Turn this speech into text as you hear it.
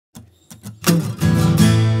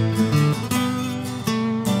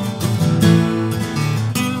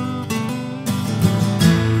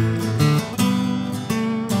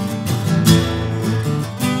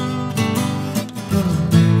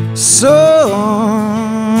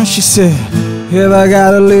Oh, she said, have I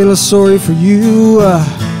got a little story for you?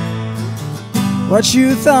 What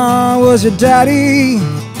you thought was your daddy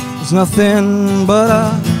was nothing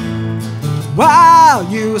but while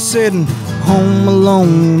you were sitting home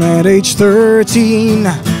alone at age 13,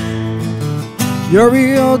 your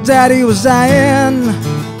real daddy was dying.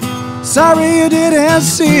 Sorry you didn't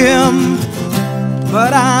see him,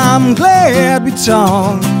 but I'm glad we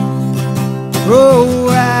talked. Oh,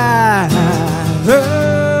 I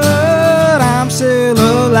heard I'm still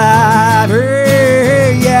alive.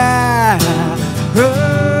 Hey, yeah,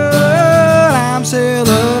 heard I'm still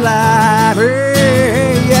alive.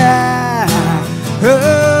 Hey, yeah,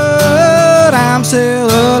 heard I'm still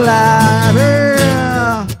alive.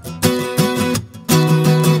 Yeah.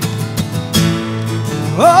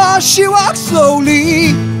 Oh, she walked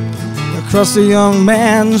slowly across the young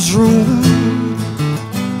man's room.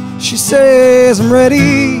 She says, I'm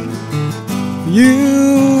ready for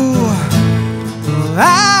you.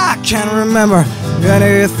 I can't remember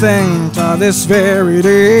anything till this very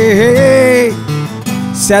day.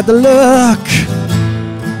 Said the look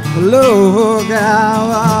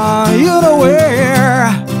out, you know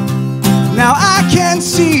where. Now I can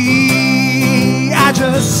see, I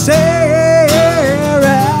just say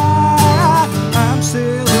I'm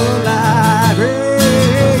still alive.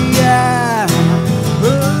 Yeah,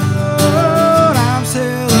 oh, I'm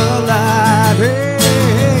still alive.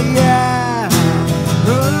 Yeah,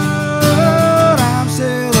 oh, I'm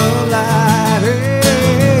still alive.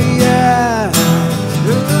 Yeah,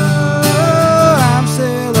 oh, I'm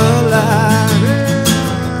still alive.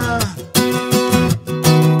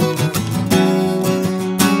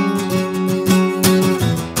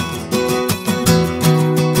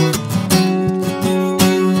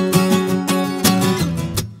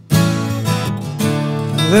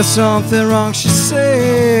 There's something wrong, she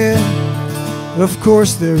said. Of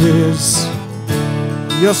course there is.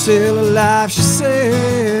 You're still alive, she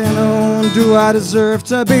said. Oh, do I deserve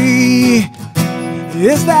to be?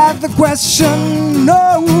 Is that the question?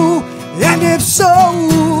 No. And if so,